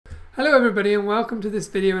Hello everybody and welcome to this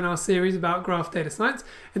video in our series about graph data science.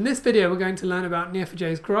 In this video we're going to learn about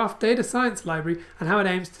Neo4j's graph data science library and how it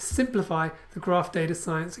aims to simplify the graph data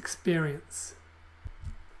science experience.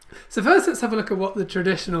 So first let's have a look at what the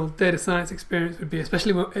traditional data science experience would be,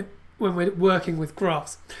 especially when we're working with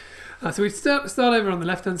graphs. So we'd start over on the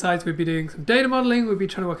left hand side, so we'd be doing some data modeling. We'd be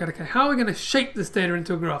trying to work out, okay, how are we going to shape this data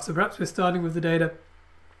into a graph? So perhaps we're starting with the data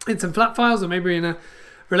in some flat files or maybe in a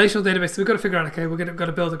relational database. So we've got to figure out, okay, we've got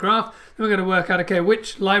to build a graph. Then we've got to work out, okay,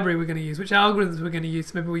 which library we're going to use, which algorithms we're going to use.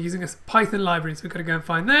 So maybe we're using a Python library, so we've got to go and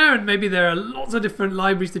find there. And maybe there are lots of different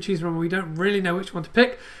libraries to choose from, and we don't really know which one to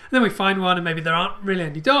pick. And then we find one, and maybe there aren't really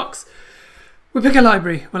any docs. We pick a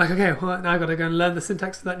library. We're like, okay, well, now I've got to go and learn the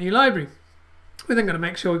syntax of that new library. We're then got to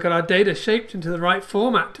make sure we've got our data shaped into the right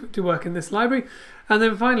format to work in this library. And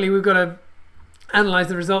then finally, we've got to analyze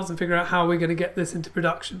the results and figure out how we're going to get this into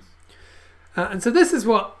production. And so this is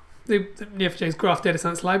what the Neo4j's graph data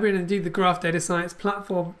science library and indeed the graph data science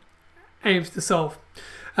platform aims to solve.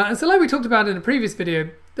 And so like we talked about in a previous video,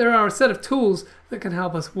 there are a set of tools that can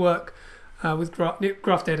help us work with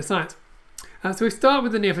graph data science. So we start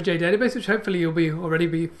with the Neo4j database, which hopefully you'll already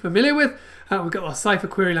be familiar with. We've got our Cypher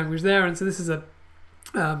query language there, and so this is a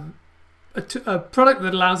product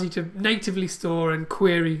that allows you to natively store and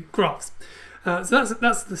query graphs. So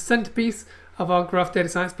that's the centerpiece of our graph data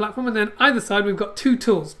science platform, and then either side we've got two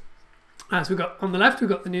tools. So we've got on the left we've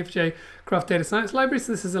got the Neo4j graph data science library.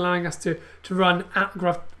 So this is allowing us to run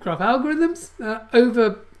graph algorithms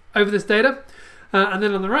over this data. And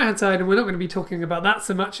then on the right hand side, and we're not going to be talking about that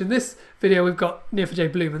so much in this video, we've got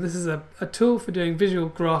Neo4j Bloom, and this is a tool for doing visual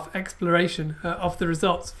graph exploration of the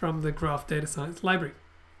results from the graph data science library.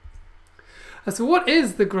 So what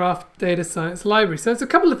is the graph data science library? So it's a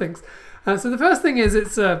couple of things. So the first thing is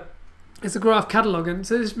it's a graph catalog, and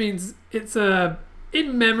so this means it's a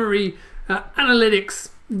in-memory analytics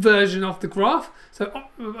version of the graph. So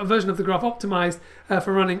a version of the graph optimized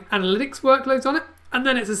for running analytics workloads on it. And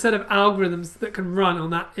then it's a set of algorithms that can run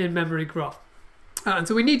on that in-memory graph. And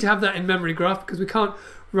so we need to have that in-memory graph because we can't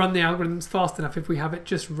run the algorithms fast enough if we have it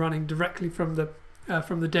just running directly from the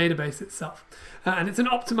database itself. And it's an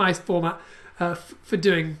optimized format for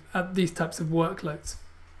doing these types of workloads.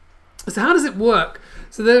 So how does it work?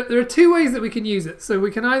 So there are two ways that we can use it. So we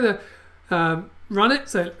can either run it,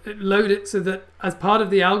 so load it so that as part of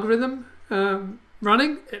the algorithm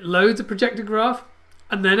running, it loads a projected graph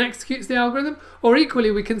and then executes the algorithm, or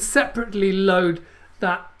equally we can separately load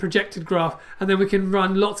that projected graph and then we can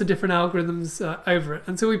run lots of different algorithms over it.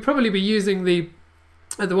 And so we'd probably be using the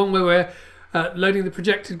one where we're loading the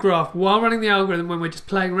projected graph while running the algorithm when we're just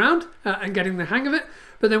playing around and getting the hang of it.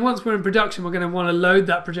 But then once we're in production, we're going to want to load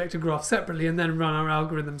that projected graph separately and then run our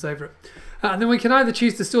algorithms over it. And then we can either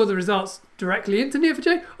choose to store the results directly into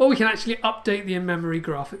Neo4j, or we can actually update the in-memory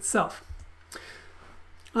graph itself.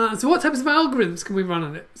 So what types of algorithms can we run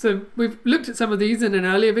on it? So we've looked at some of these in an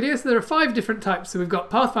earlier video. So there are 5 different types. So we've got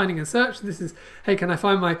pathfinding and search. This is, hey, can I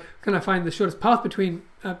find the shortest path between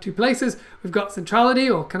two places? We've got centrality,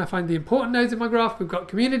 or can I find the important nodes in my graph? We've got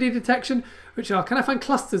community detection, which are, can I find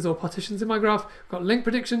clusters or partitions in my graph? We've got link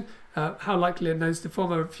prediction, how likely are nodes to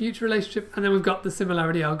form a future relationship? And then we've got the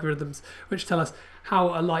similarity algorithms, which tell us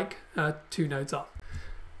how alike two nodes are.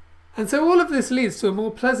 And so all of this leads to a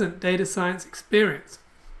more pleasant data science experience.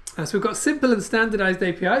 So we've got simple and standardized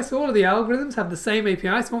APIs, so all of the algorithms have the same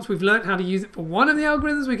API. So once we've learned how to use it for one of the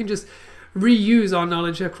algorithms, we can just reuse our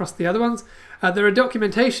knowledge across the other ones. There are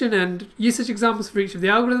documentation and usage examples for each of the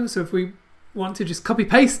algorithms, so if we want to just copy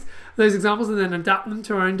paste those examples and then adapt them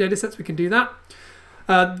to our own data sets, we can do that.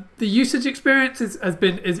 The usage experience is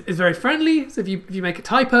very friendly, so if you make a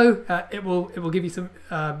typo, it will give you some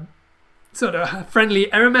sort of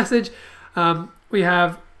friendly error message. We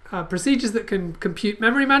have procedures that can compute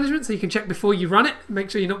memory management, so you can check before you run it, make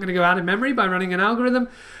sure you're not going to go out of memory by running an algorithm.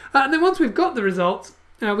 And then once we've got the results,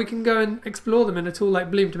 we can go and explore them in a tool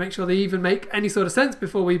like Bloom to make sure they even make any sort of sense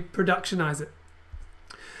before we productionize it.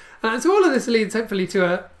 And so all of this leads hopefully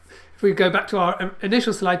to if we go back to our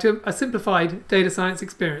initial slide, to a simplified data science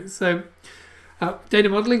experience. So data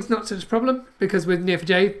modeling is not such a problem because with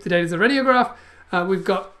Neo4j, the data is already a graph. We've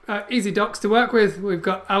got easy docs to work with. We've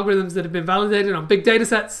got algorithms that have been validated on big data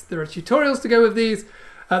sets. There are tutorials to go with these.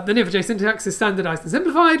 The Neo4j syntax is standardized and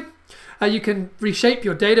simplified. You can reshape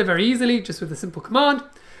your data very easily just with a simple command.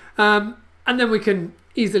 And then we can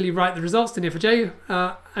easily write the results to Neo4j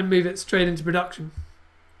and move it straight into production.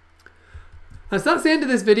 So that's the end of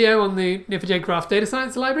this video on the Neo4j graph data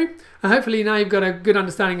science library. Hopefully now you've got a good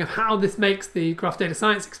understanding of how this makes the graph data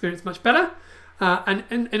science experience much better. And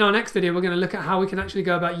in our next video, we're going to look at how we can actually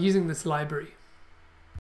go about using this library.